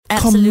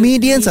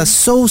Comedians are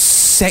so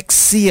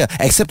sexy,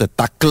 except the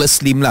Douglas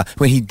Slim lah.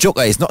 When he joke,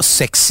 it's not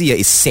sexy,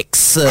 it's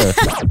sexer.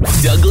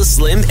 Douglas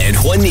Slim and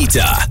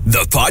Juanita,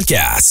 the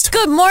podcast.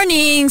 Good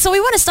morning. So we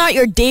want to start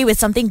your day with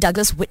something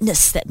Douglas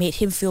witnessed that made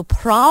him feel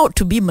proud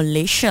to be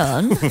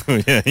Malaysian.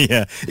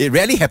 yeah. It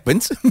rarely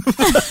happens.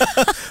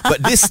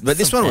 but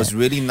this one was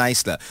really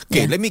nice lah.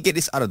 Okay, let me get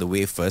this out of the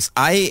way first.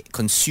 I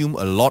consume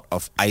a lot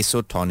of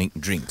isotonic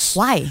drinks.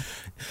 Why?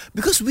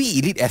 Because we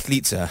elite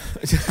athletes.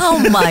 Oh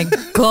my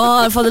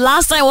God. For the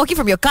last time, walking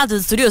from your car to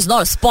the studio is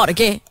not a sport,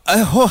 okay?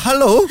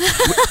 Hello.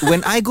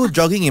 When I go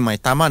jogging in my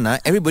taman,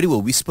 everybody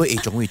will whisper, "Hey,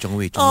 Chong Wei, Chong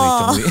Wei, Chong Wei,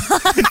 Chong Wei."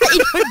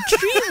 In your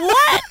dream,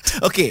 what?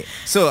 Okay,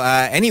 so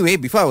anyway,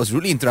 before I was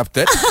rudely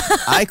interrupted,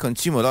 I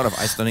consume a lot of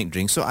isotonic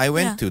drinks. So I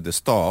went to the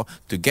store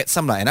to get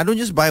some, and I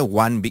don't just buy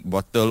one big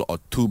bottle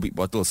or two big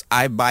bottles.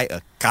 I buy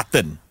a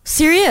carton.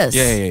 Serious?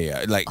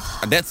 Yeah. Like,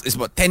 it's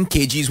about 10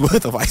 kgs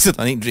worth of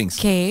isotonic drinks.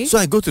 Okay. So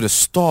I go to the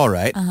store,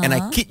 right? And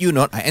I kid you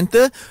not, I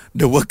enter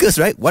the workers,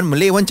 right? One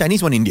Malay, one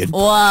Chinese, one Indian.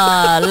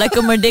 Wow, like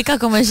a Merdeka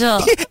commercial.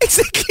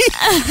 Exactly.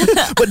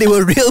 But they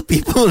were real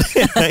people.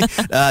 Right?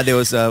 There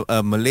was a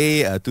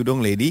Malay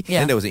tudung lady,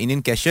 and there was an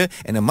Indian cashier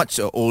and a much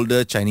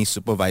older Chinese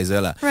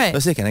supervisor. Right. So I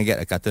say, can I get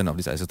a carton of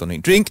this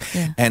isotonic drink?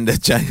 Yeah. And the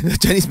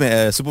Chinese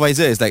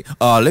supervisor is like,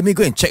 let me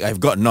go and check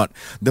I've got not.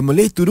 The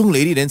Malay tudung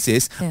lady then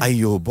says,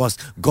 Ayo, boss,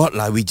 God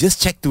lah, we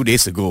just checked 2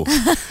 days ago.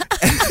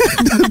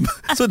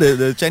 So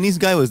the Chinese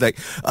guy was like,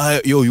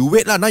 you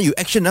wait lah, now you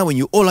action now, when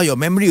you old lah, your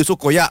memory also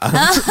koyak.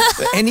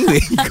 Anyway,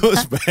 he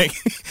goes back,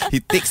 he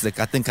takes the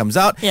carton, comes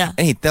out,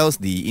 and he tells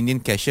the Indian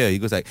cashier, he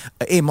goes like,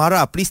 hey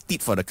Mara, please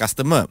tit for the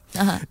customer.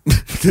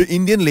 The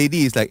Indian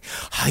lady is like,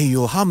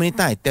 Ayo, how many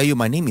times I tell you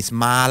my name is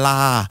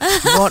Mala,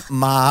 not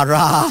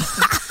Mara.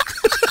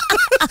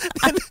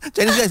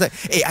 Chinese guy is like,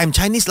 hey, I'm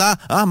Chinese lah,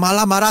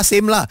 Mala, Mara,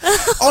 same lah.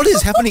 All this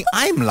is happening,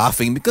 I'm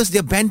laughing because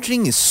their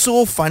bantering is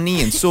so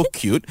funny and so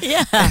cute.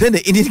 And then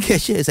the Indian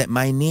cashier is like,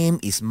 my name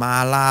is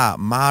Mala,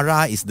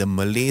 Mara is the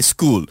Malay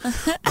school.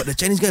 But the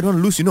Chinese guy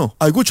don't lose,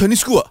 I go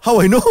Chinese school,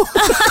 how I know?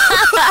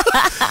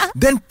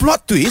 Then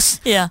plot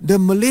twist, the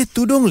Malay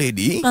tudung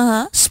lady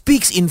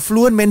speaks in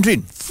fluent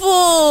Mandarin. He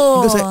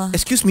goes like,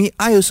 excuse me,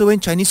 I also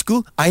went Chinese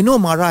school, I know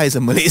Mara is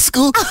a Malay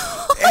school.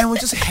 And it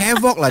was just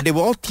havoc. They were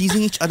all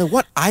teasing each other.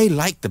 What I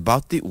liked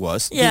about it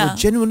was they were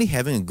genuinely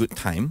having a good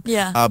time,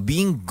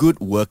 being good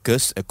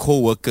workers,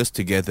 co-workers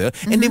together,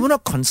 and they were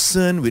not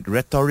concerned with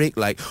rhetoric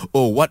like,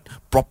 what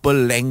proper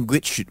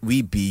language should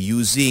we be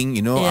using?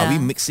 Are we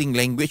mixing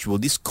language? Will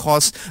this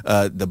cause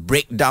the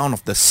breakdown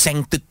of the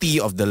sanctity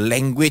of the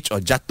language or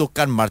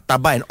jatuhkan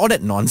martabat and all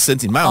that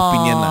nonsense, in my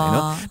opinion.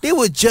 They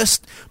were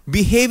just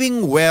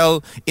behaving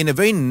well in a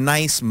very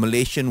nice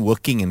Malaysian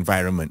working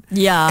environment.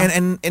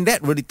 And that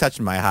really touched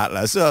my heart.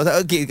 So I was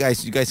like, okay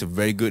guys, you guys are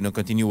very good.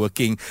 Continue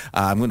working.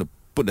 I'm going to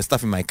put the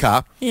stuff in my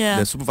car.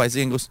 The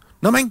supervisor goes,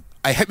 no man,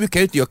 I help you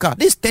carry to your car.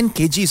 This is 10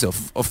 kgs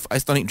of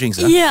isotonic drinks.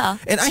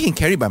 And I can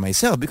carry by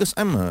myself because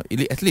I'm an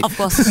elite athlete. Of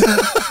course.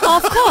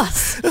 Of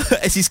course.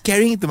 As he's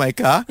carrying it to my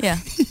car,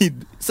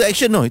 so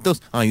actually no, he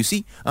tells, you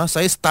see,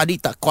 saya study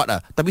tak kuat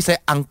tapi saya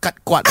angkat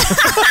kuat.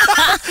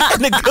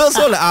 And the girls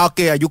all like,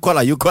 okay, you kuat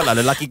lah,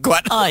 the lucky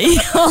kuat.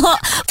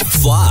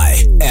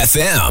 Fly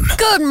FM.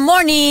 Good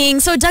morning.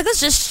 So Douglas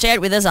just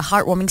shared with us a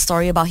heartwarming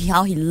story about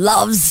how he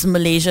loves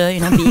Malaysia,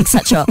 being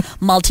such a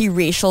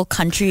multiracial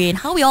country, and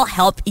how we all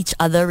help each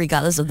other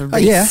regardless of the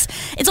race.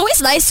 It's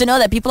always nice to know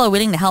that people are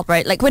willing to help,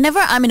 right? Like whenever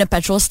I'm in a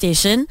petrol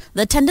station,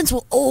 the attendants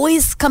will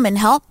always come and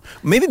help.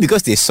 Maybe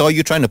because they saw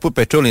you trying to put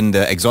petrol in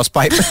the exhaust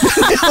pipe.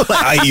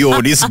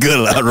 Ayo, this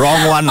girl,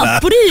 wrong one.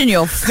 I'll put it in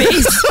your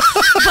face.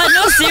 But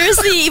no,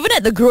 seriously, even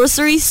at the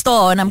grocery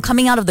store, and I'm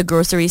coming out of the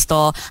grocery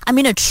store, I'm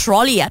in a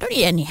trolley. I don't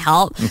need any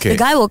help. The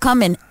guy will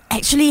come and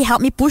actually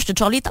help me push the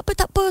trolley. Tak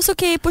apa, it's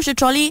okay. Push the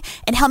trolley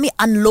and help me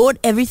unload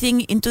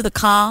everything into the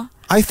car.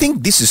 I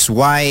think this is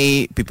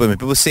why when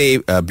people say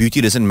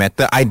beauty doesn't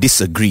matter, I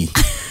disagree.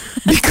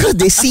 Because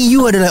they see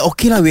you and they're like,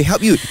 okay lah, we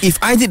help you. If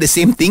I did the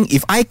same thing,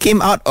 if I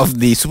came out of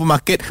the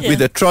supermarket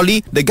with a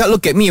trolley, the guy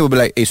look at me and will be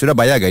like, sudah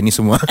bayar ke ni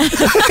semua?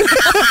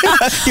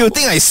 You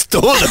think I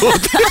stole the whole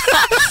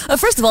thing?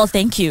 First of all,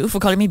 thank you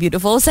for calling me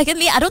beautiful.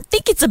 Secondly, I don't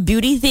think it's a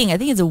beauty thing. I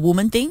think it's a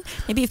woman thing.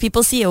 Maybe if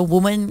people see a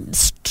woman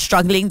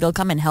struggling, they'll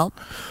come and help.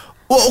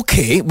 Well,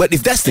 okay, but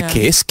if that's the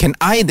case, can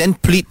I then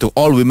plead to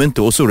all women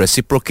to also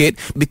reciprocate?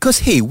 Because,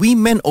 hey, we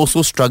men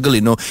also struggle,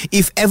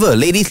 If ever,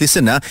 ladies,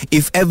 listen,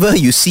 if ever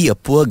you see a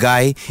poor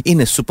guy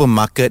in a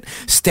supermarket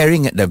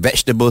staring at the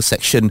vegetable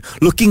section,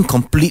 looking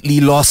completely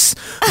lost,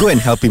 go and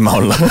help him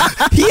out.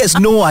 He has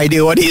no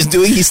idea what he's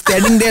doing. He's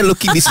standing there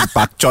looking, this is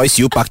pak choy,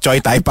 siu pak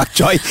choy, thai pak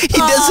choy. He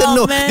doesn't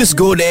know. Man. Just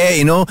go there,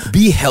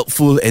 be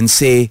helpful and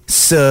say,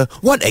 sir,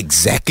 what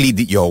exactly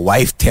did your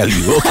wife tell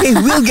you? Okay,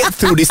 we'll get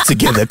through this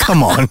together.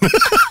 Come on.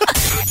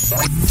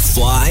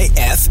 Fly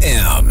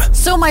FM.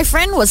 So my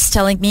friend was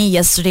telling me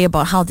yesterday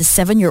about how this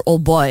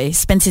 7-year-old boy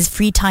spends his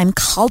free time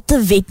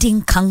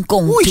cultivating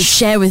kangkong to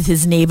share with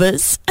his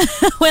neighbors.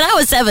 When I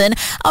was 7,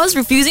 I was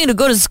refusing to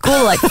go to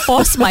school, like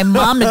forced my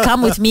mom to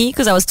come with me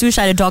because I was too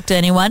shy to talk to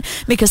anyone,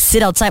 make her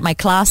sit outside my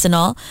class and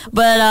all.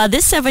 But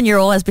this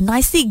 7-year-old has been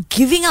nicely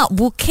giving out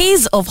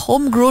bouquets of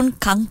homegrown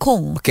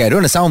kangkong. Okay, I don't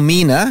want to sound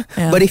mean,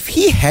 but if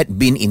he had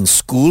been in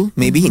school,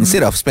 maybe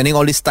instead of spending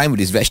all this time with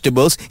his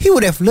vegetables, he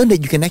would have learned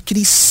that you can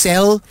actually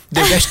sell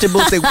the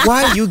vegetables. Like,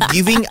 why are you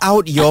giving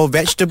out your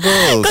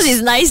vegetables? Because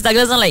he's nice,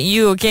 Douglas, not like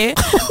you, okay?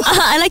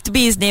 I like to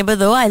be his neighbor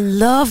though. I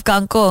love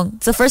kangkong.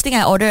 It's the first thing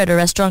I order at a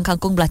restaurant,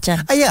 kangkong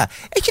belacan. Yeah.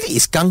 Actually,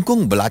 is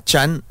kangkong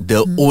belacan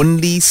the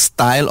only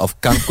style of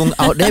kangkong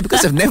out there?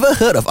 Because I've never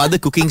heard of other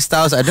cooking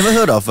styles. I've never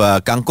heard of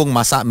kangkong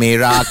masak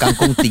merah,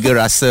 kangkong tiga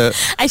rasa.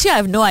 Actually, I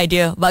have no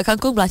idea, but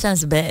kangkong belacan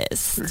is the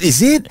best.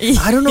 Is it?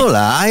 I don't know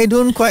lah. I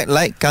don't quite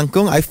like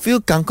kangkong. I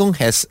feel kangkong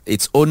has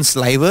its own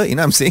saliva. You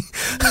know what I'm saying?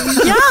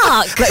 Yeah.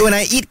 Like when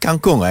I eat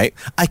kangkong, right,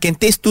 I can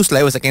taste two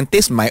salivas. I can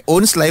taste my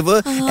own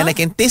saliva and I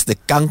can taste the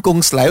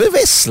kangkong saliva.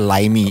 Very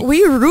slimy. Were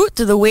you rude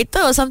to the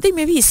waiter or something?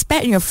 Maybe he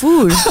spat in your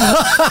food.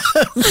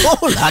 No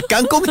lah,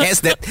 kangkong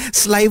has that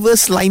saliva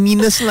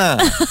sliminess lah.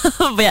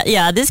 But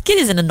yeah, this kid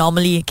is an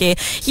anomaly, okay?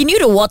 He knew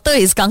to water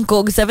his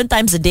kangkong 7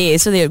 times a day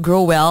so they would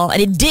grow well.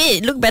 And it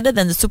did look better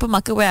than the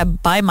supermarket where I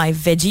buy my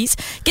veggies.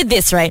 Get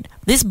this, right?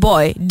 This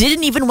boy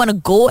didn't even want to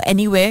go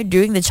anywhere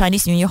during the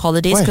Chinese New Year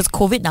holidays because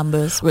COVID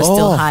numbers were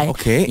still high.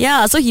 Okay.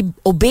 Yeah, so he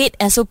obeyed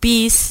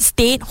SOPs,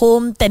 stayed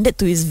home, tended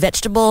to his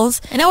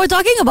vegetables. And now we're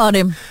talking about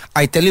him.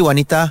 I tell you,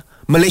 Wanita,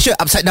 Malaysia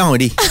upside down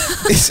already.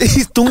 It's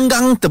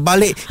tunggang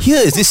terbalik. Here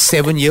is this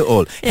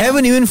 7-year-old.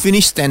 Haven't even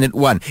finished standard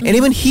 1. And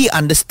even he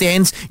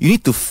understands you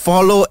need to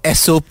follow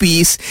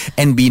SOPs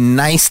and be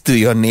nice to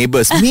your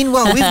neighbors.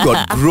 Meanwhile, we've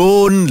got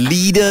grown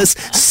leaders,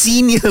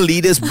 senior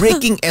leaders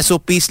breaking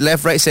SOPs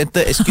left, right, center.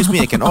 Excuse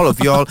me, can all of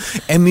y'all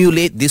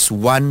emulate this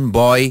one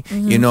boy,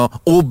 you know,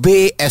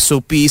 obey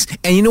SOPs.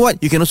 And you know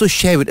what? You can also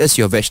share with us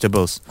your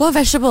vegetables. What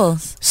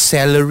vegetables?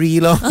 Celery,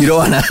 lor. You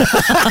don't want to.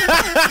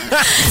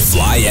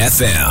 Fly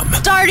FM.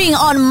 Starting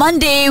on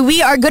Monday,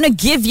 we are going to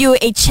give you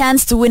a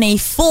chance to win a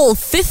full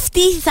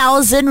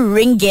 50,000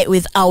 ringgit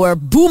with our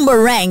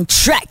Boomerang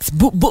Tracks.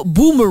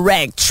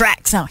 Boomerang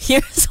Tracks. Now,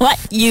 here's what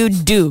you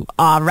do,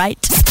 all right?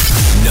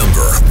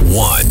 Number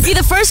 1. Be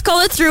the first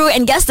caller through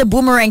and guess the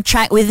Boomerang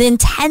track within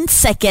 10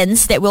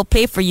 seconds that we'll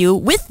play for you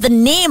with the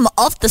name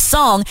of the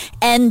song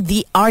and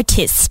the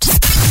artist.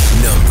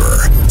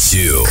 Number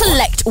 2.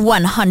 Collect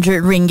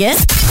 100 ringgit.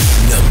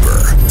 Number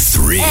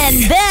 3.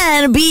 And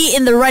then be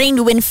in the running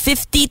to win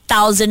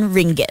 50,000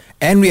 ringgit.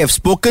 And we have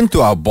spoken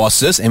to our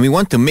bosses and we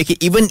want to make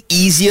it even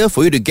easier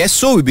for you to guess.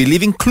 So we'll be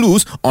leaving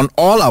clues on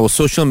all our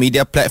social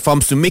media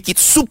platforms to make it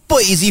super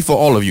easy for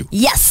all of you.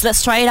 Yes,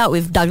 let's try it out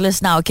with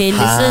Douglas now, okay?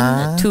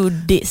 Listen to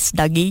this,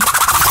 Dougie.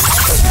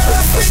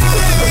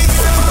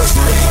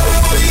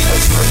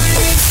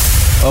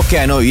 Okay,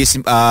 I know.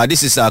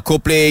 This is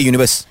Coldplay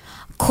Universe.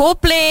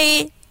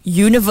 Coldplay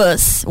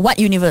Universe. What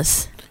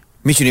universe?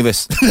 Miss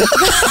Universe.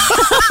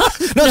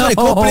 No, sorry.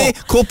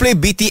 Coldplay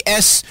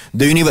BTS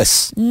The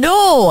Universe.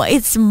 No,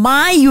 it's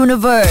My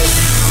Universe.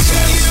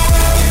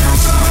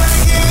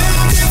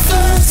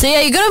 So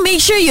yeah, you gotta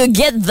make sure you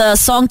get the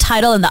song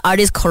title and the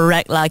artist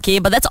correct, okay?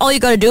 But that's all you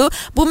gotta do.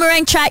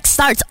 Boomerang Track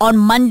starts on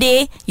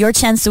Monday. Your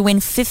chance to win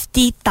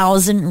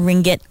 50,000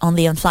 ringgit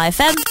only on Fly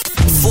FM.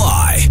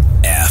 Fly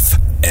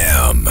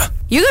FM.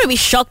 You're going to be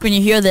shocked when you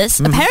hear this.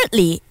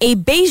 Apparently, a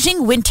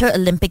Beijing Winter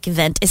Olympic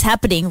event is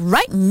happening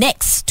right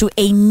next to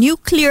a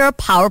nuclear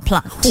power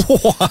plant.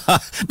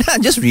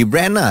 Just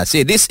rebrand lah.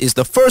 Say this is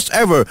the first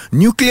ever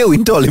nuclear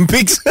Winter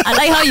Olympics. I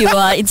like how you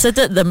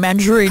inserted the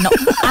Mandarin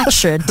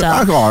accent.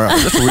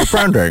 Just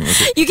rebranding.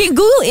 You can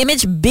Google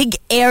image Big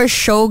Air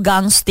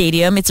Shougang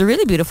Stadium. It's a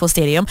really beautiful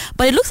stadium,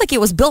 but it looks like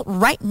it was built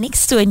right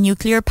next to a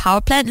nuclear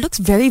power plant. It looks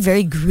very,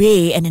 very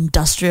grey and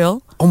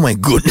industrial. Oh my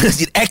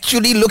goodness, it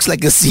actually looks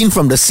like a scene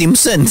from The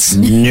Simpsons.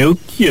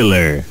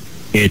 Nuclear.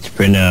 It's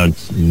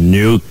pronounced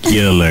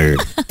nuclear.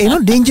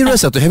 Not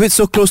dangerous to have it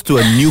so close to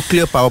a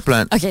nuclear power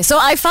plant. Okay, so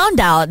I found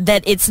out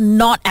that it's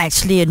not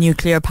actually a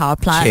nuclear power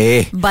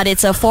plant, but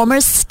it's a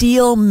former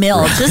steel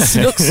mill. It just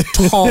looks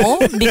tall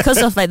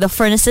because of like the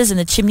furnaces and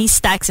the chimney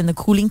stacks and the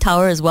cooling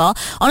tower as well.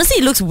 Honestly,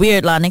 it looks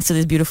weird next to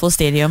this beautiful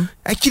stadium.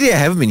 Actually, I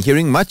haven't been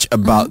hearing much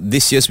about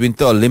this year's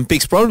Winter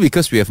Olympics, probably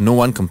because we have no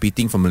one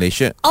competing from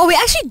Malaysia. Oh, we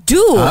actually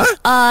do.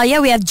 Huh?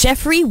 Yeah, we have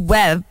Jeffrey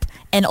Webb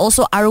and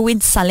also Arwin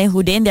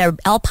Salehuddin. They're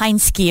alpine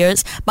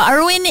skiers. But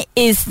Arwin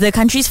is the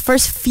country's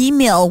first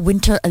female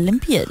Winter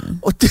Olympian.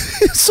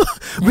 So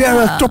we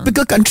are a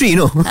tropical country, you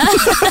know.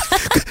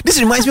 This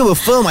reminds me of a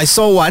film I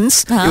saw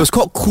once. It was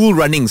called Cool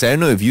Runnings. I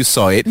don't know if you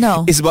saw it.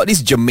 No. It's about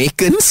these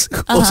Jamaicans,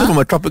 also from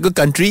a tropical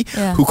country,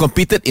 who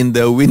competed in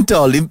the Winter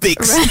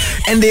Olympics.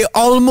 Right. And they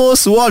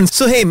almost won.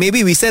 So hey,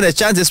 maybe we stand a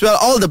chance as well.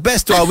 All the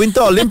best to our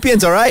Winter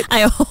Olympians, alright?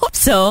 I hope so.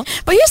 so.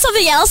 But here's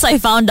something else I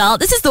found out.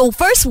 This is the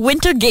first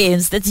Winter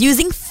Games that's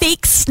using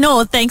fake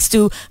snow thanks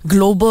to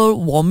global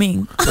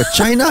warming. But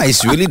China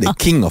is really the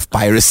king of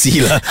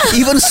piracy.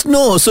 Even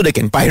snow so they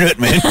can pirate,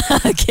 man.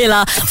 Okay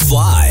lah.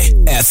 Fly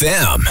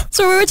FM.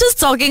 So we were just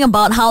talking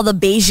about how the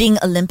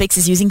Beijing Olympics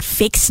is using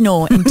fake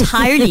snow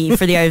entirely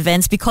for their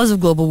events because of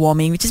global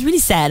warming, which is really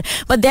sad.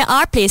 But there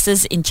are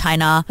places in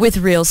China with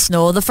real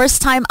snow. The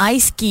first time I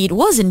skied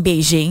was in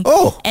Beijing.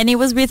 Oh. And it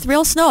was with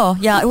real snow.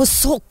 Yeah, it was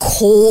so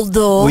cold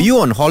though. Were you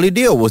on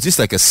holiday or was this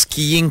like a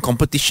skiing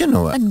competition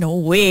or what? No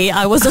way.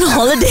 I was on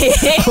holiday.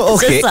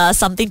 Okay. It's just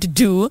something to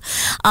do.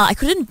 I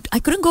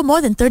couldn't go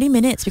more than 30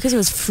 minutes because it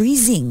was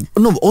freezing.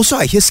 No, also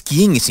I hear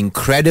skiing is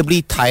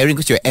incredibly tiring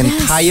because your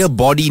entire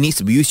body needs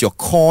to be used. Your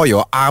core,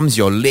 your arms,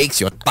 your legs,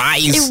 your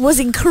thighs. It was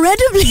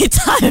incredibly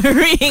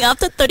tiring.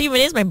 After 30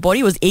 minutes, my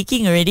body was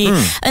aching already.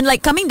 And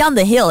like coming down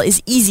the hill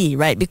is easy,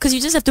 right? Because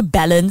you just have to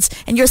balance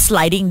and you're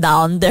sliding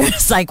down.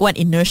 There's like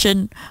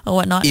inertia or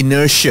whatnot.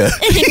 Inertia.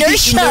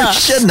 Inertia.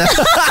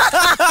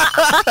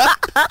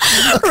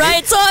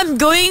 Right, so I'm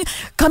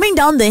coming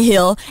down the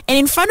hill, and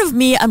in front of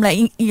me, I'm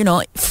like,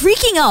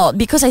 freaking out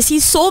because I see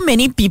so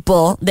many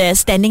people there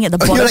standing at the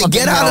bottom You're like, of the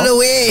hill. get out of the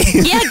way.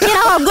 Yeah, get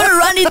out, I'm going to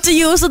run into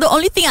you. So the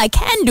only thing I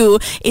can do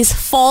is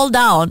fall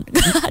down.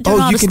 I don't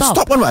know how You to can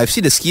stop one. I've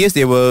seen the skiers,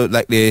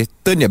 they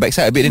turn their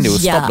backside a bit and they will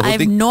stop the I whole have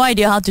thing. no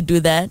idea how to do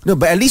that. No,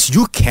 but at least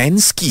you can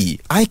ski.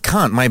 I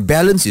can't. My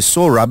balance is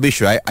so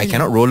rubbish, right? I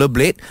cannot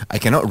rollerblade. I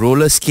cannot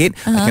roller skate.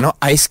 I cannot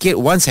ice skate.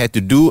 Once I had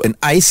to do an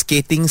ice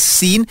skating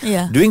scene.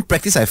 Yeah. During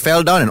practice, I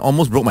fell down and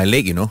almost broke my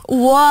leg,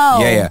 Wow.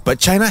 Yeah. But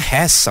China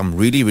has some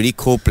really, really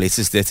cool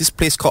places. There's this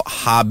place called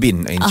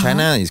Harbin. In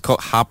China, it's called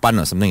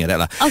Hapan or something like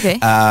that. Okay.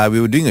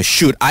 We were doing a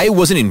shoot. I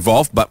wasn't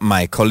involved, but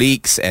my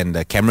colleagues and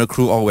the camera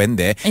crew all went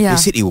there. Yeah. They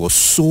said it was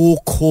so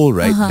cold,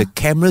 right? The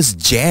cameras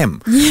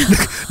jammed.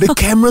 The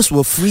cameras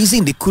were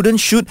freezing. They couldn't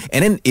shoot.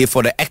 And then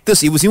for the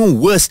actors, it was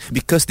even worse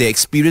because they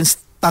experienced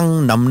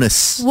tongue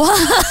numbness. Wow.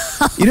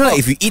 Like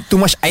if you eat too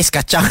much ice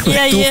kacang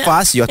too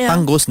fast, your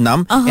tongue goes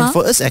numb. And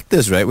for us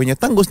actors, right, when your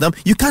tongue goes numb,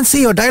 you can't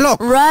say your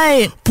dialogue.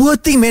 Right. Poor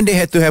thing, man. They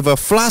had to have a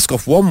flask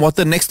of warm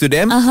water next to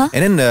them.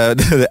 And then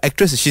the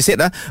actress, she said,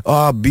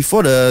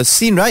 before the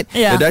scene, right,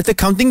 Yeah. the director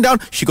counting down,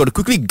 she got to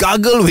quickly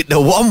gargle with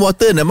the warm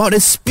water in the mouth, then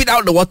spit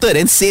out the water, and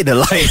then say the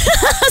line.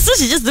 So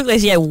she just looked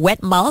like she had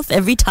wet mouth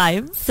every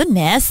time. So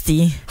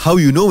nasty. How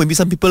you know? Maybe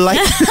some people like.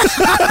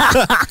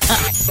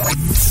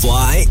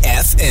 Fly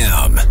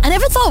FM. I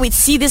never thought we'd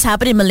see this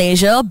happen in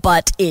Malaysia,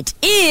 but it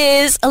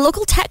is. A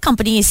local tech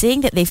company is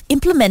saying that they've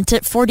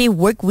implemented 4-day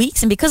work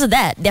weeks, and because of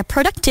that, their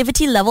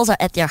productivity levels are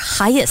at their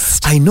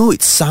highest. I know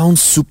it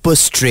sounds super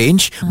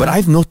strange, but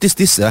I've noticed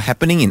this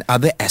happening in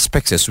other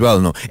aspects as well.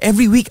 No,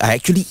 every week I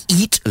actually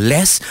eat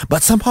less,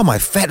 but somehow my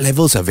fat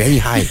levels are very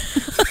high.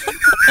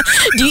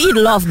 Do you eat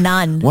a lot of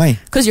naan? Why?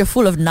 Because you're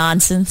full of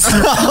nonsense.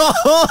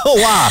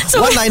 Wow,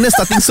 one-liner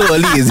starting so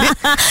early, is it?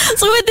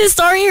 So with this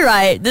story,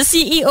 right, the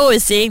CEO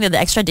is saying that the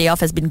extra day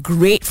off has been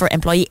great for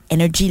employee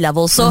energy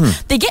levels. So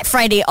they get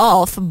Friday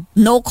off,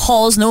 no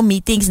calls, no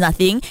meetings,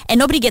 nothing, and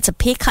nobody gets a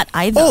pay cut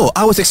either. Oh,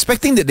 I was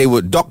expecting that they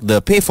would dock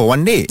the pay for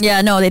one day.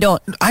 Yeah, no, they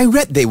don't. I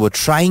read they were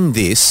trying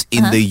this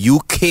in the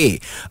UK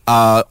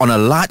on a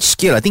large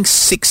scale. I think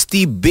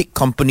 60 big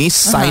companies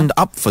signed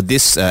up for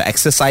this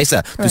exercise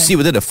to see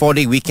whether the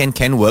 4-day weekend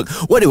can work.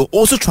 What they were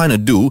also trying to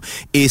do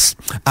is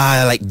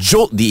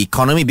jolt the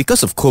economy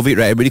because of COVID,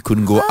 right? Everybody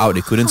couldn't go out,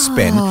 they couldn't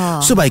spend.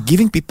 So by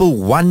giving people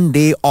 1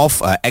 day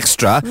off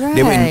extra,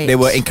 they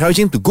were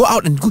encouraging them to go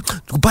out and go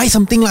buy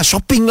something,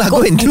 shopping,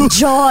 go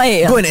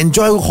and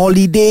enjoy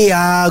holiday,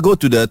 go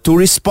to the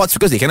tourist spots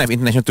because they cannot have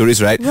international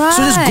tourists, right? So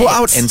just go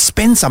out and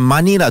spend some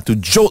money to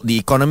jolt the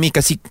economy,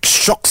 kasi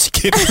shock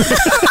sikit.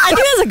 I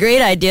think that's a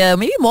great idea.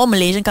 Maybe more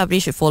Malaysian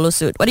companies should follow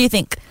suit. What do you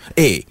think?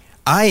 Hey,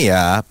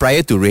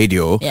 prior to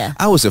radio,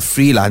 I was a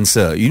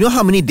freelancer. You know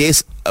how many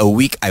days a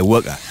week I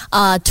work?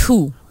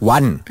 2.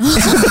 1.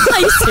 Are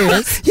you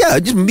serious? Yeah,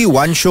 just maybe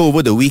one show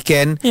over the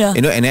weekend. Yeah.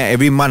 And then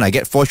every month I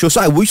get 4 shows.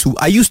 So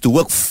I used to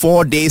work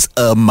 4 days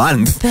a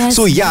month. That's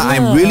so yeah,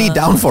 I'm really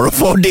down for a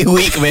 4-day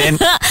week, man.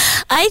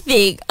 I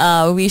think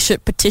we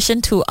should petition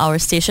to our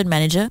station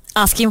manager,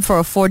 ask him for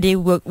a 4-day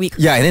work week.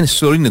 Yeah, and then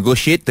slowly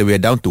negotiate till we're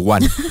down to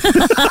 1. Fly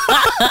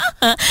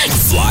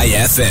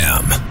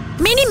FM.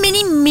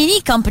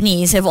 Many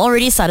companies have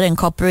already started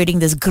incorporating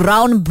this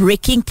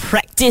groundbreaking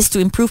practice to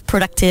improve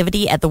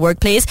productivity at the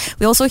workplace.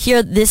 We also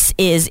hear this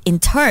is, in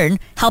turn,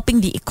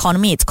 helping the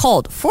economy. It's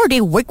called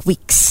 4-day work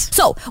weeks.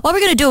 So, what we're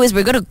going to do is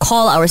we're going to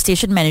call our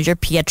station manager,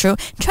 Pietro,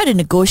 and try to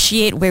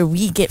negotiate where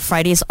we get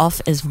Fridays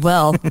off as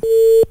well.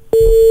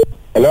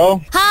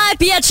 Hello? Hi,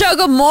 Pietro.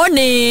 Good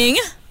morning.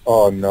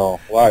 Oh no,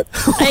 what?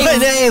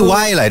 Hey,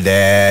 why like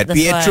that? That's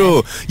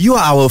Pietro, you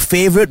are our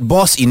favorite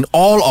boss in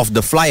all of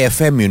the Fly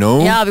FM, you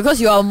know? Yeah,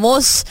 because you are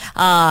most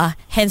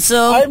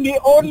handsome. I'm the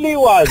only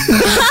one.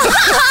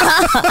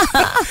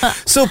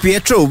 So,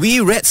 Pietro, we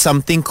read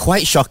something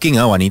quite shocking,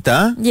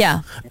 Juanita.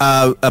 Yeah.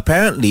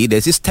 Apparently,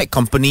 there's this tech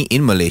company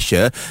in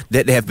Malaysia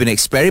that they have been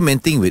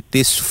experimenting with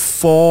this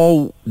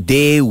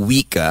 4-day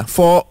week.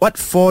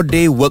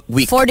 4-day work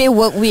week. 4-day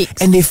work week.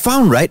 And they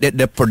found, right, that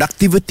the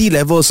productivity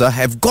levels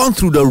have gone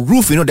through the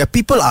roof. You know, their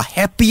people are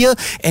happier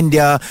and they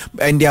are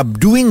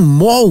doing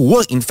more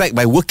work, in fact,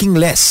 by working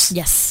less.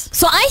 Yes.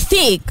 So I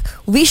think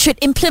we should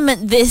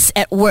implement this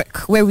at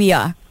work where we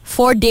are.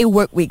 4-day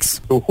work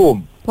weeks. To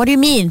whom? What do you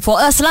mean? For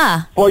us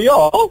lah. For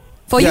y'all?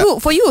 For Yeah.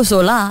 you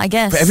also lah, I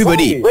guess. For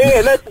everybody.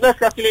 Wait, let's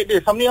calculate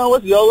this. How many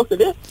hours do y'all work a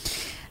day?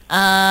 6?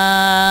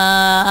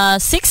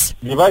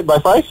 Divide by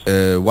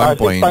 5? 1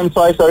 point. 6 times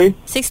 5, sorry.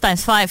 6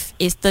 times 5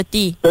 is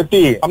 30.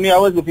 30. How many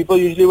hours do people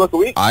usually work a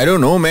week? I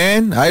don't know,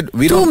 man.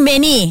 We Too don't.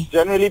 many.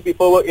 Generally,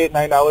 people work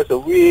 8-9 hours a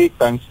week.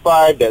 Times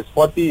 5, that's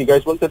 40. You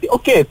guys work 30.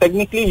 Okay,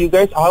 technically, you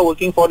guys are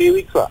working 40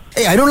 weeks.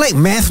 Hey, I don't like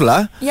math,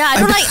 lah. Yeah, I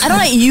don't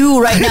like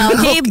you right now.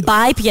 Okay,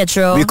 bye,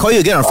 Pietro. We call you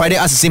again on Friday.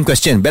 Ask the same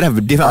question. Better have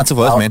a different answer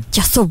for us, man.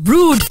 Just so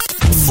rude.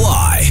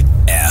 Fly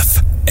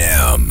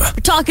FM.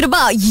 We're talking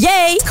about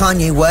yay.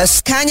 Kanye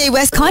West. Kanye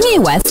West. Kanye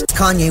West.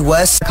 Kanye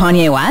West.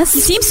 Kanye West. He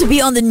seems to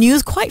be on the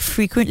news quite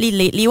frequently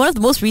lately. One of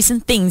the most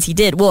recent things he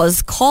did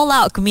was call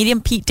out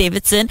comedian Pete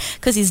Davidson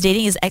because he's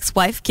dating his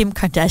ex-wife Kim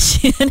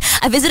Kardashian.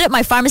 I visited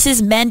my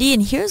pharmacist Mandy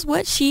and here's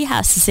what she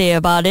has to say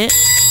about it.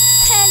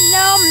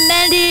 Hello,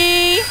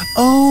 Mandy.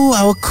 Oh,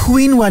 our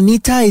queen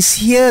Juanita is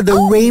here. The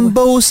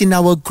rainbows in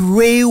our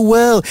grey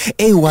world.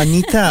 Hey,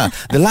 Juanita,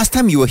 the last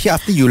time you were here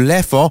after you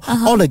left,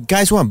 all the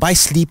guys want to buy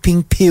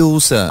sleeping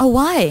pills. Oh,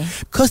 why?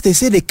 Because they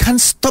say they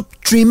can't stop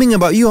dreaming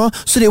about you,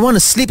 so they want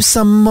to sleep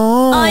some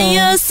more. Oh,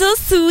 you're so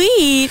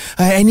sweet.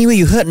 Anyway,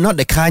 you heard not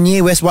the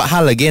Kanye West what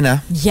hal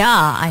again, Yeah,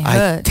 I I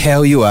heard.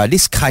 tell you,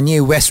 this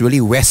Kanye West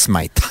really wastes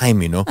my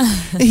time, you know.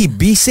 He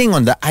be saying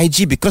on the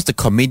IG because the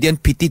comedian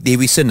Pete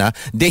Davidson,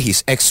 they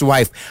his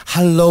ex-wife.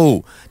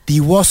 Hello,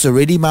 divorce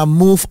already, ma.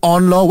 Move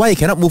on, lor. Why you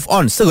cannot move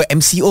on? Still got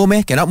MCO,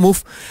 meh? Cannot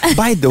move.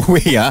 By the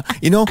way,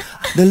 you know,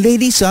 the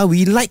ladies,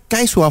 we like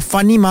guys who are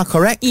funny, ma.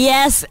 Correct?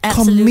 Yes,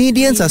 absolutely.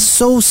 Comedians are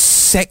so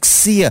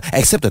sexy,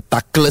 except the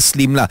Tucker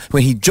Slim lah.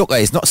 When he joke,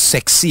 it's not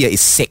sexy,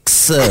 it's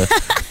sexer.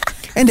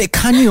 And that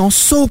Kanye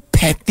so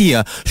petty,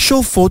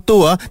 show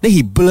photo, then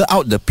he blur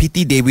out the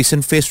Pete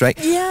Davidson face, right?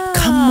 Yeah.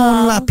 Come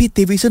on lah, Pete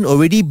Davidson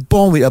already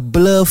born with a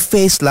blur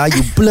face lah.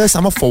 You blur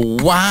someone for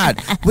what?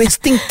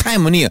 Wasting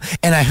time only.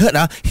 And I heard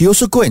he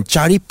also go and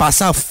cari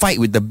pasal fight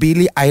with the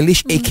Billie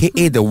Eilish,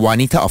 aka the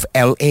Juanita of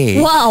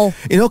LA. Wow.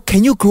 You know,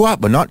 can you grow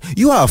up or not?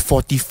 You are a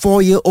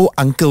 44-year-old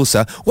uncle,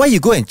 sir. Why you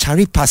go and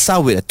cari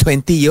pasal with a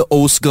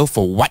 20-year-old girl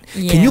for what?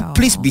 Can you Yeah.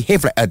 please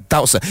behave like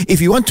adults, sir? If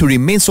you want to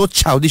remain so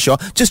childish,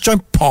 just join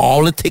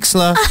politics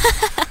lah.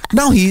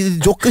 Now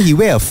Joker, he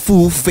wear a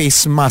full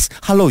face mask.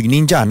 Hello, you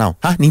ninja now.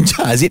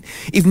 Ninja, is it?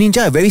 If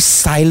ninja a very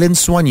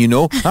silenced one, you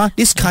know.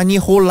 This Kanye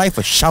whole life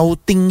a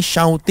shouting.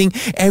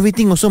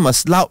 Everything also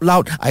must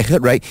loud. I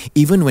heard, right?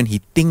 Even when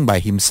he think by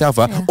himself,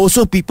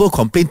 also people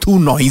complain too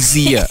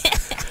noisy.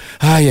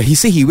 He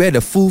said he wear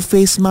the full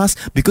face mask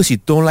because he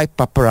don't like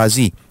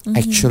paparazzi.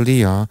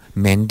 Actually,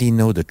 Mandy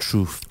know the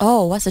truth.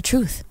 Oh, what's the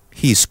truth?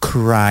 He's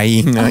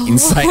crying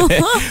inside.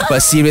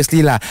 But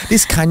seriously lah,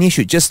 this Kanye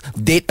should just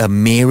date a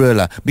mirror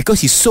lah,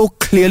 because he so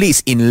clearly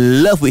is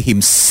in love with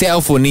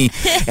himself only.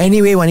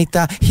 Anyway,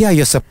 Juanita, here are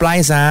your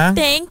supplies.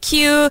 Thank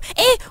you.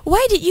 Hey,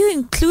 why did you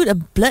include a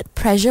blood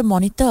pressure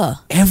monitor?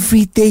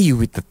 Every day you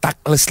with the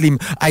Tucker Slim,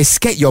 I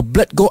scared your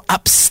blood go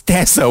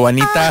upstairs,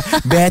 Juanita.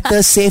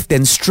 Better safe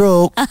than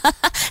stroke.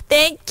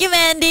 Thank you,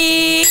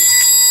 Mandy.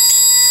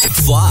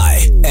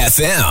 Fly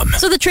FM.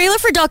 So the trailer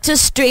for Doctor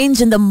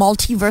Strange in the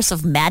Multiverse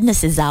of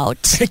Madness is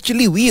out.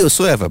 Actually, we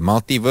also have a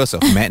multiverse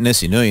of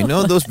madness, you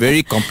know those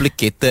very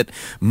complicated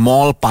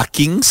mall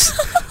parkings,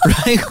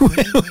 right?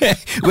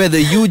 Where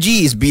the UG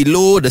is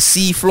below the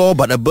sea floor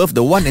but above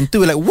the 1 and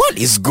 2. We're like, what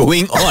is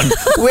going on?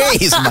 Where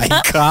is my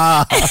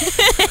car?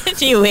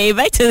 Anyway,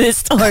 back to this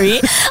story.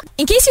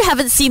 In case you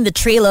haven't seen the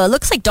trailer, it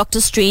looks like Doctor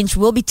Strange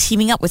will be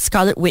teaming up with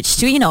Scarlet Witch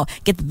to,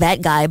 get the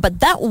bad guy. But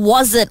that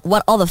wasn't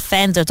what all the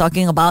fans are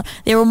talking about.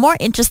 They were more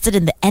interested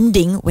in the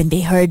ending when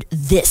they heard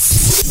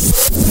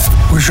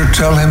this. We should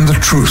tell him the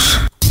truth.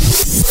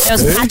 It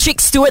was Patrick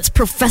Stewart's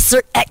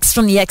Professor X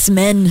from the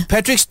X-Men.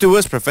 Patrick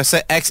Stewart's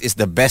Professor X is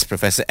the best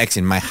Professor X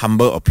in my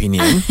humble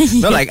opinion.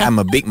 Not like I'm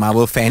a big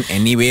Marvel fan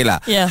anyway lah.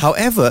 Yeah.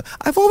 However,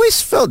 I've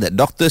always felt that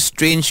Doctor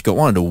Strange got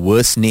one of the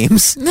worst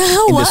names in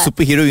the What?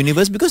 superhero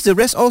universe, because the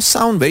rest all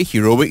sound very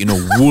heroic.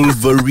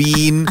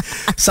 Wolverine,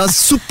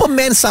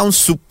 Superman sounds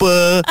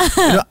super.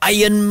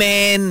 Iron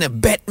Man,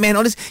 Batman,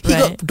 all this. He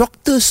got Right.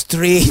 Doctor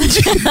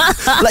Strange.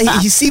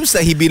 Like he seems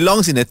like he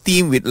belongs in a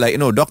team with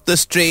Doctor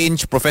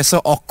Strange,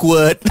 Professor Awkward,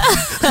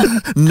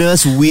 awkward,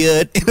 nurse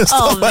weird.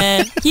 Oh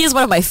man, he is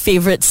one of my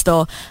favorites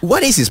though.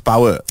 What is his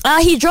power?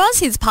 He draws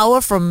his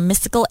power from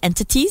mystical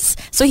entities.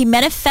 So he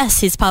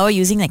manifests his power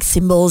using like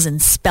symbols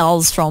and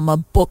spells from a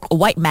book, a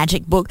white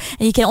magic book,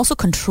 and he can also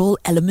control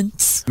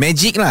elements.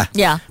 Magic lah.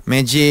 Yeah.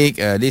 Magic,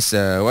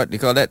 what do you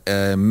call that?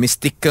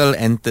 Mystical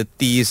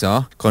entities,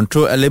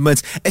 control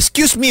elements.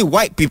 Excuse me,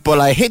 white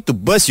people, I hate to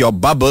burst your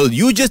bubble.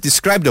 You just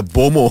described the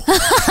Bomo.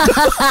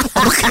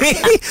 Okay?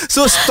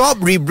 So stop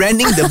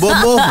rebranding the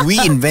Bomo. We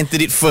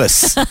invented it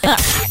first.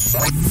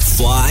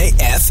 Fly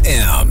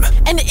FM.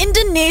 An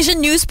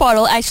Indonesian news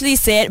portal actually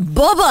said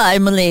bye-bye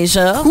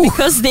Malaysia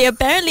because they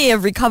apparently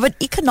have recovered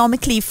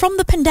economically from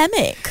the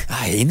pandemic.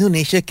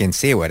 Indonesia can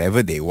say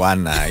whatever they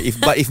want.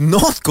 But if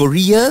North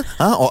Korea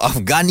or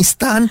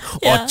Afghanistan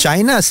or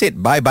China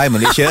said bye-bye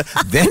Malaysia,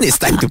 then it's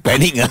time to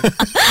panic.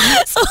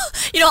 So,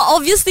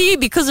 obviously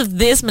because of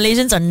this,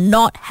 Malaysians are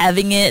not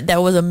having it.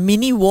 There was a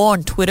mini war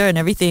on Twitter and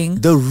everything.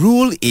 The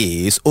rule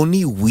is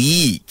only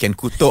we can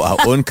kutuk our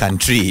own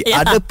country.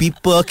 Other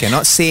people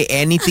cannot say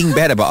anything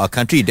bad about our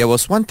country. There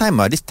was one time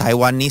this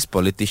Taiwanese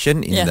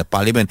politician in the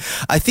parliament,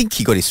 I think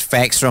he got his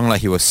facts wrong.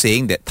 He was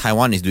saying that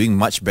Taiwan is doing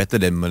much better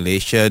than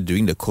Malaysia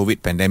during the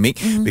COVID pandemic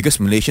because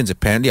Malaysians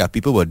apparently, our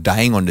people were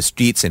dying on the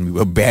streets and we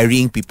were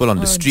burying people on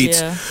the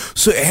streets. Dear.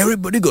 So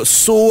everybody got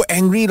so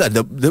angry.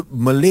 The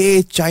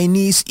Malay,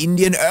 Chinese,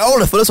 Indian, all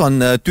the fellas on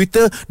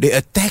Twitter, they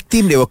attacked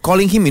him. They were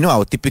calling him,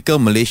 our typical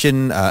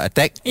Malaysian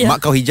attack,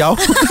 Mak Kau Hijau.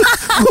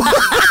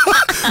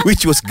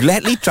 Which was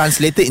gladly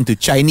translated into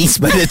Chinese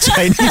by the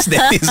Chinese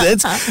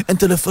netizens. And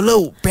to the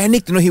fellow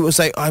panicked, he was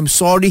like, I'm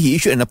sorry. He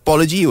issued an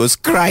apology. He was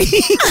crying.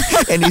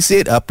 And he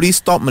said, please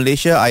stop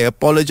Malaysia. I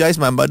apologize.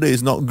 My mother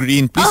is not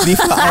green. Please leave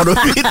her out of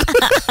it.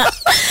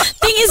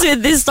 Thing is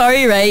with this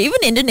story, right? Even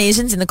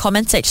Indonesians in the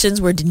comment sections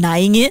were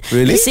denying it.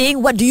 Really? They're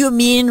saying, what do you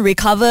mean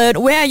recovered?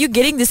 Where are you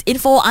getting this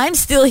info? I'm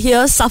still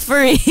here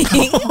suffering.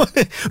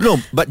 No,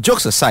 but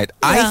jokes aside,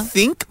 I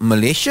think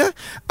Malaysia,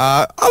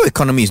 our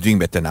economy is doing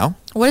better now.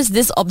 What is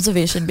this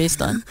observation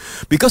based on?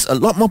 Because a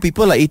lot more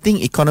people are eating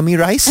economy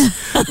rice.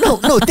 No,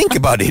 think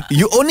about it.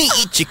 You only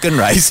eat chicken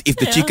rice if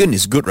the chicken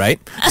is good,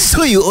 right?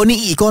 So you only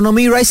eat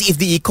economy rice if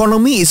the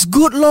economy is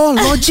good, lor.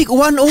 Logic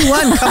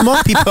 101. Come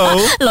on,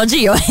 people.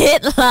 Logic your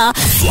head lah.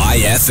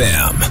 Fly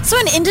FM. So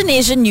an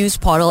Indonesian news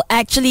portal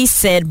actually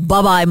said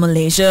bye-bye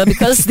Malaysia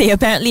because they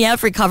apparently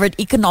have recovered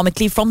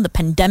economically from the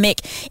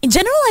pandemic. In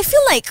general, I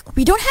feel like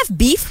we don't have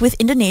beef with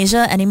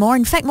Indonesia anymore.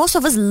 In fact, most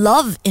of us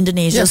love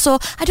Indonesia. So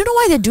I don't know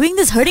why they're doing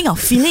this, hurting our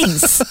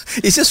feelings.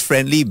 It's just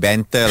friendly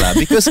banter lah.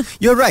 Because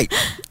you're right.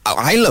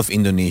 I love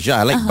Indonesia.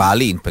 I like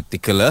Bali in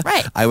particular.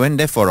 Right. I went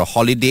there for a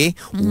holiday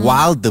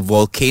while the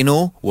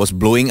volcano was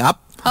blowing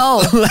up.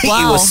 Oh,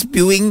 It was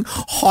spewing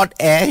hot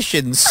ash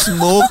and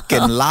smoke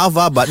and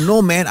lava. But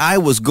no, man, I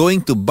was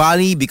going to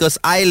Bali because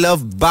I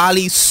love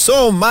Bali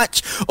so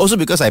much. Also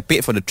because I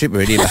paid for the trip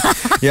already.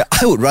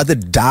 I would rather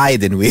die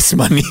than waste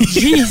money.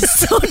 Jeez,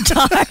 so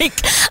dark.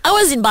 I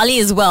was in Bali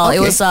as well. Okay.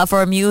 It was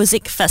for a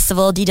music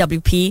festival,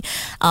 DWP.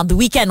 The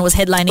Weeknd was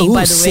headlining,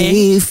 by the way.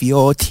 Save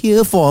your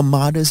tear for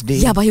Mother's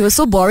Day. Yeah, but he was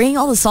so boring.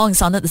 All the songs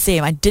sounded the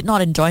same. I did not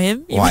enjoy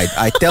him.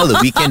 I tell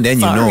the Weeknd, then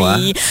you know.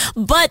 Sorry.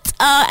 But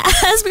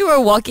as we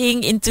were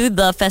walking into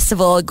the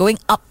festival, going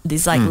up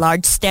these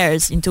large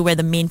stairs into where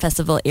the main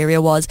festival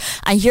area was,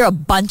 I hear a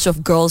bunch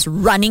of girls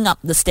running up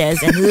the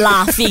stairs and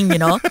laughing,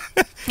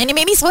 And it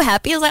made me so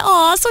happy. I was like,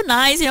 oh, so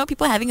nice.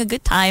 People having a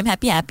good time.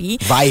 Happy.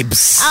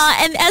 Vibes.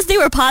 And as they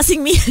were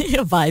passing me,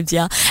 vibes,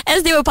 yeah.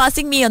 As they were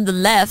passing me on the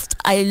left,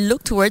 I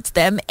looked towards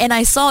them and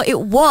I saw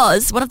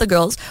one of the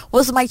girls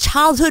was my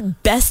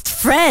childhood best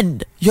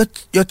friend. Your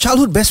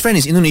childhood best friend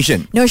is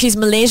Indonesian? No, she's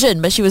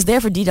Malaysian, but she was there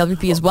for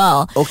DWP as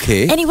well.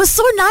 Okay. And it was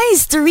so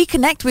nice to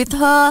reconnect with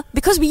her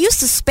because we used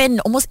to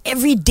spend almost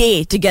every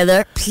day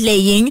together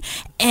playing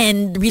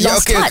and we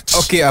lost touch.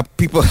 Okay,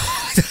 people.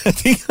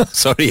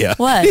 Sorry,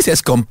 What? This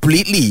has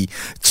completely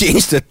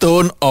changed the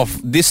tone of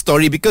this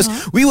story because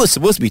we were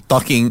supposed to be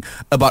talking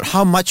about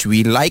how much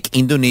we like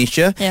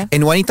Indonesia. Yeah.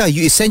 And Wanita,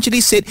 you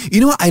essentially said,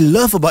 you know what I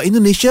love about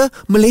Indonesia?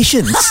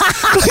 Malaysians.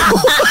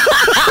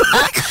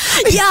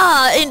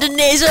 Yeah,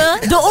 Indonesia.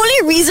 The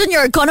only reason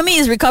your economy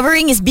is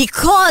recovering is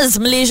because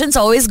Malaysians are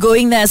always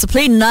going there. So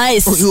play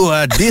nice. You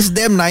diss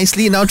them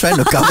nicely now trying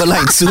to cover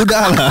line.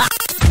 Sudah lah.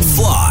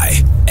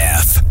 Fly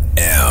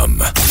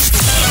FM.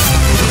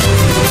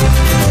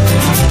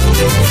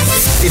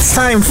 It's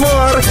time for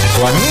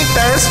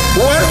Juanita's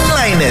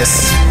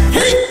One-Liners.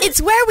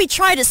 It's where we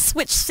try to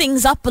switch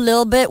things up a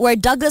little bit, where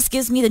Douglas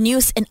gives me the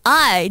news and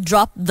I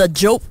drop the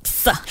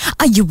jokes.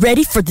 Are you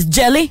ready for the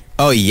jelly?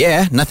 Oh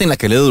yeah, nothing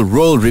like a little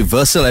role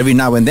reversal every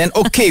now and then.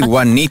 Okay,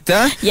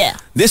 Juanita. Yeah.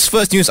 This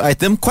first news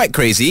item, quite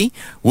crazy.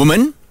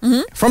 Woman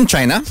from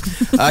China.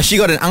 She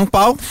got an ang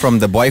pao from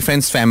the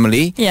boyfriend's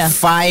family. Yeah.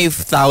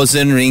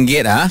 5,000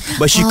 ringgit.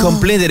 But she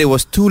complained that it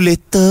was too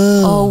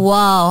little. Oh,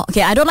 wow.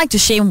 Okay, I don't like to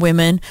shame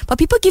women, but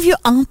people give you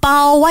ang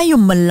pao. Why you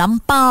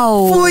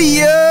melampao? Oh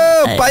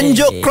yeah,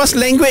 Panjok cross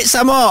language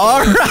some more.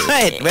 All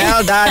right,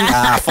 well done.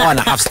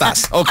 4.5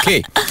 stars.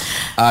 Okay,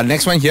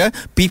 next one here.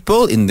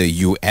 People in the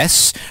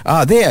US,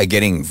 they are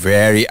getting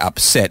very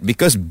upset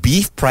because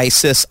beef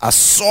prices are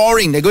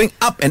soaring. They're going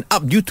up and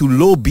up due to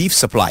low beef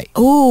supply.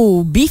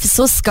 Oh, beef is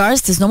so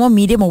scarce. There's no more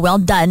medium or well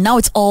done. Now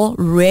it's all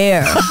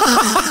rare.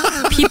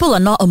 People are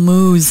not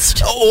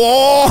amused.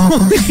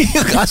 Oh,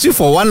 ask you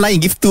for one line, you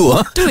give two.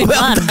 Two in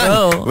well one, done.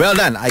 bro. Well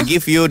done. I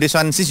give you this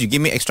one. Since you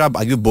give me extra,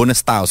 I give you bonus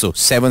star. So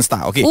 7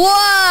 star. Okay.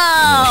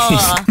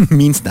 Wow.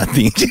 Means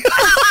nothing.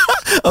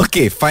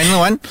 Okay, final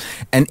one.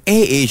 An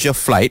AirAsia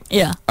flight.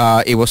 Yeah.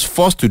 It was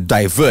forced to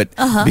divert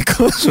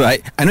because,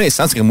 right? I know it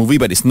sounds like a movie,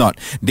 but it's not.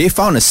 They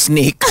found a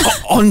snake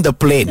on the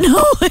plane.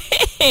 No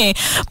way.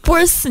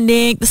 Poor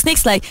snake. The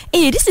snake's like,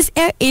 hey, this is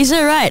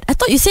AirAsia, right? I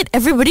thought you said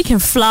everybody can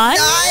fly.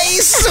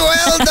 Nice.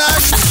 Well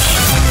done.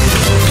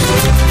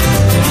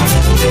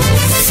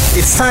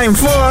 It's time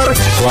for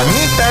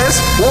Juanita's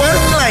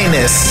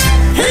One-Liners.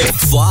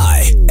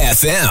 Fly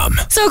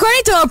FM. So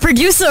according to our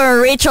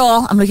producer,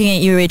 Rachel, I'm looking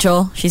at you,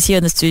 Rachel. She's here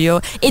in the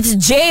studio. It's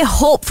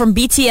J-Hope from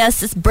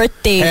BTS's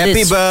birthday Happy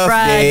this birthday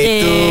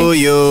Friday. to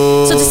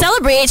you. So to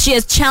celebrate, she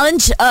has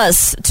challenged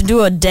us to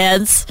do a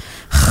dance.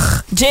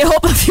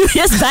 J-Hope a few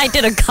years back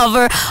did a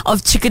cover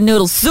of Chicken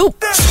Noodle Soup.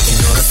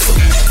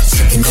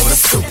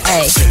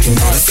 Hey.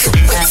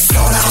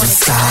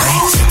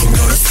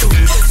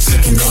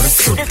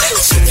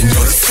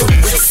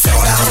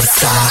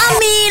 I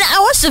mean, I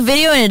watched the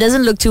video and it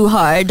doesn't look too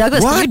hard.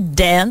 Douglas, What? can you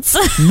dance?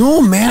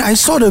 No, man. I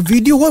saw the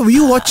video. What were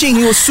you watching?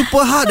 It was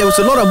super hard. There was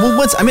a lot of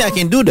movements. I mean, I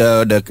can do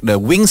the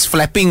wings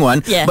flapping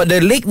one. Yeah. But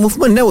the leg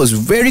movement, that was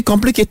very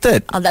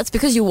complicated. Oh, that's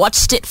because you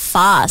watched it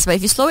fast. But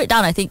if you slow it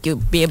down, I think you'll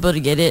be able to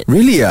get it.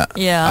 Really? Yeah.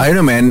 I don't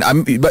know, man.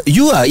 But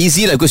you are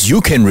easy because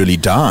you can really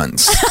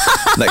dance.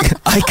 Like,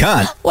 I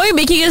can't. Why are you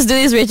making us do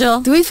this,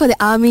 Rachel? Do it for the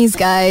armies,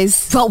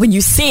 guys. Well, when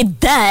you say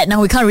that,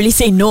 now we can't really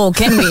say no,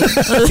 can we?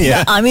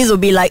 Yeah. The armies will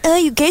be like, oh,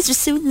 you guys are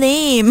so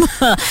lame.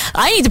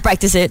 I need to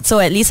practice it, so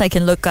at least I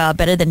can look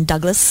better than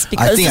Douglas.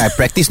 Because I think I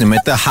practice no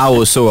matter how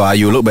also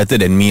you look better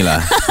than me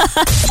lah.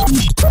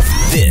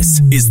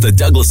 This is the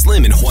Douglas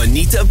Lim and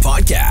Juanita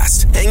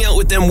podcast. Hang out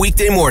with them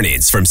weekday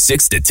mornings from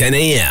 6 to 10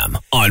 a.m.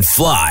 on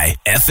Fly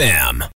FM.